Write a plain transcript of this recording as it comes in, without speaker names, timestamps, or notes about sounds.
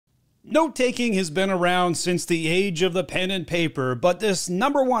Note-taking has been around since the age of the pen and paper, but this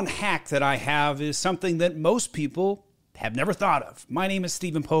number one hack that I have is something that most people have never thought of. My name is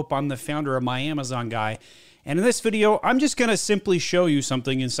Stephen Pope. I'm the founder of My Amazon Guy. And in this video, I'm just going to simply show you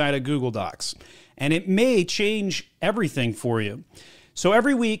something inside of Google Docs. And it may change everything for you. So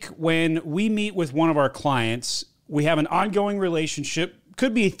every week when we meet with one of our clients, we have an ongoing relationship.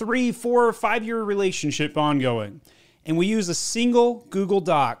 Could be 3, 4, 5-year relationship ongoing. And we use a single Google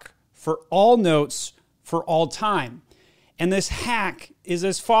Doc for all notes for all time. And this hack is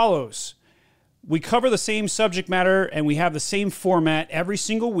as follows. We cover the same subject matter and we have the same format every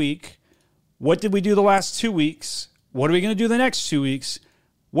single week. What did we do the last 2 weeks? What are we going to do the next 2 weeks?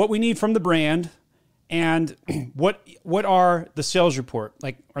 What we need from the brand, and what are the sales report?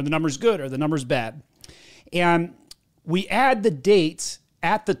 Like, are the numbers good? Are the numbers bad? And we add the dates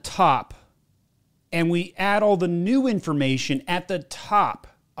at the top, and we add all the new information at the top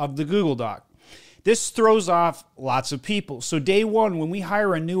of the Google Doc. This throws off lots of people. So day one, when we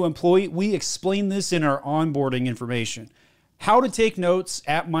hire a new employee, we explain this in our onboarding information. How to take notes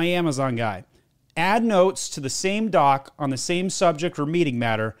at My Amazon Guy. Add notes to the same doc on the same subject or meeting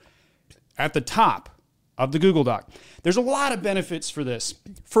matter at the top of the Google Doc. There's a lot of benefits for this.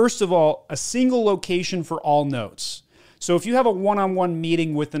 First of all, a single location for all notes. So if you have a one-on-one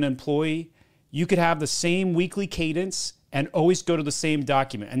meeting with an employee, you could have the same weekly cadence and always go to the same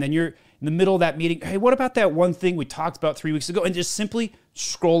document. And then you're in the middle of that meeting, hey, what about that one thing we talked about 3 weeks ago? And just simply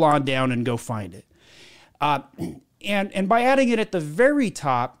scroll on down and go find it. And by adding it at the very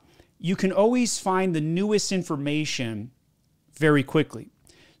top, you can always find the newest information very quickly.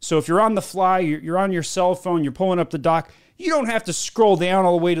 So if you're on the fly, you're on your cell phone, you're pulling up the doc, you don't have to scroll down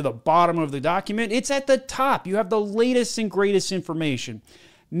all the way to the bottom of the document. It's at the top. You have the latest and greatest information.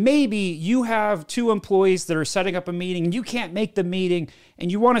 Maybe you have 2 employees that are setting up a meeting and you can't make the meeting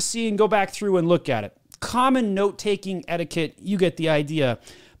and you want to see and go back through and look at it. Common note-taking etiquette, you get the idea.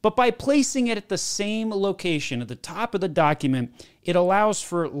 But by placing it at the same location, at the top of the document, it allows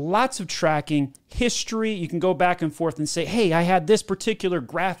for lots of tracking, history. You can go back and forth and say, hey, I had this particular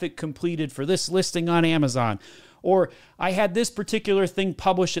graphic completed for this listing on Amazon, or I had this particular thing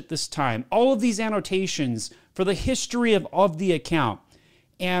published at this time. All of these annotations for the history of the account.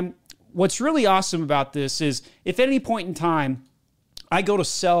 And what's really awesome about this is if at any point in time I go to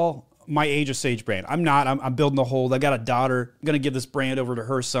sell my Age of Sage brand, I'm building a hold. I got a daughter. I'm going to give this brand over to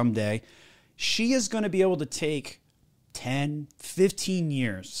her someday. She is going to be able to take 10, 15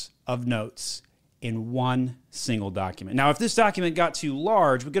 years of notes in one single document. Now, if this document got too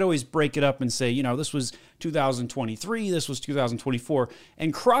large, we could always break it up and say, this was 2023, this was 2024,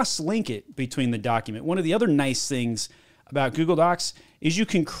 and cross-link it between the document. One of the other nice things about Google Docs is you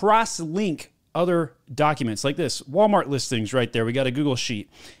can cross-link other documents like this. Walmart listings right there. We got a Google Sheet.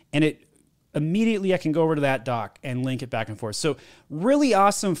 And it immediately I can go over to that doc and link it back and forth. So really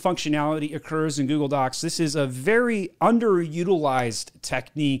awesome functionality occurs in Google Docs. This is a very underutilized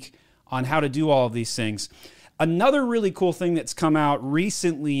technique on how to do all of these things. Another really cool thing that's come out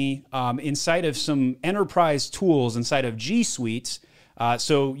recently inside of some enterprise tools inside of G Suite.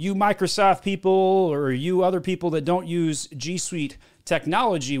 So you Microsoft people or you other people that don't use G Suite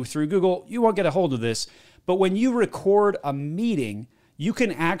technology through Google, you won't get a hold of this. But when you record a meeting, you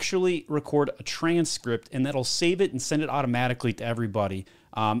can actually record a transcript and that'll save it and send it automatically to everybody.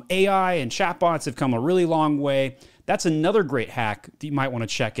 AI and chatbots have come a really long way. That's another great hack that you might want to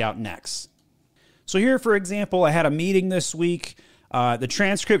check out next. So here, for example, I had a meeting this week. The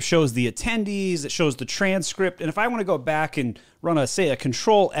transcript shows the attendees, it shows the transcript. And if I want to go back and run a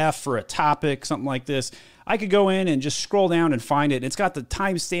control F for a topic, something like this, I could go in and just scroll down and find it. It's got the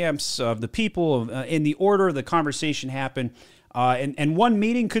timestamps of the people in the order the conversation happened. And one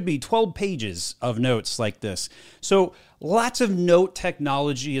meeting could be 12 pages of notes like this. So lots of note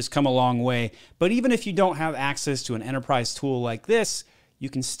technology has come a long way. But even if you don't have access to an enterprise tool like this, you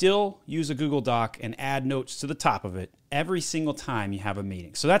can still use a Google Doc and add notes to the top of it every single time you have a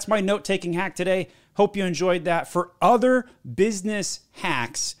meeting. So that's my note-taking hack today. Hope you enjoyed that. For other business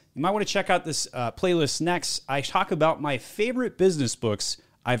hacks, you might want to check out this playlist next. I talk about my favorite business books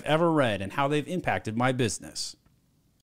I've ever read and how they've impacted my business.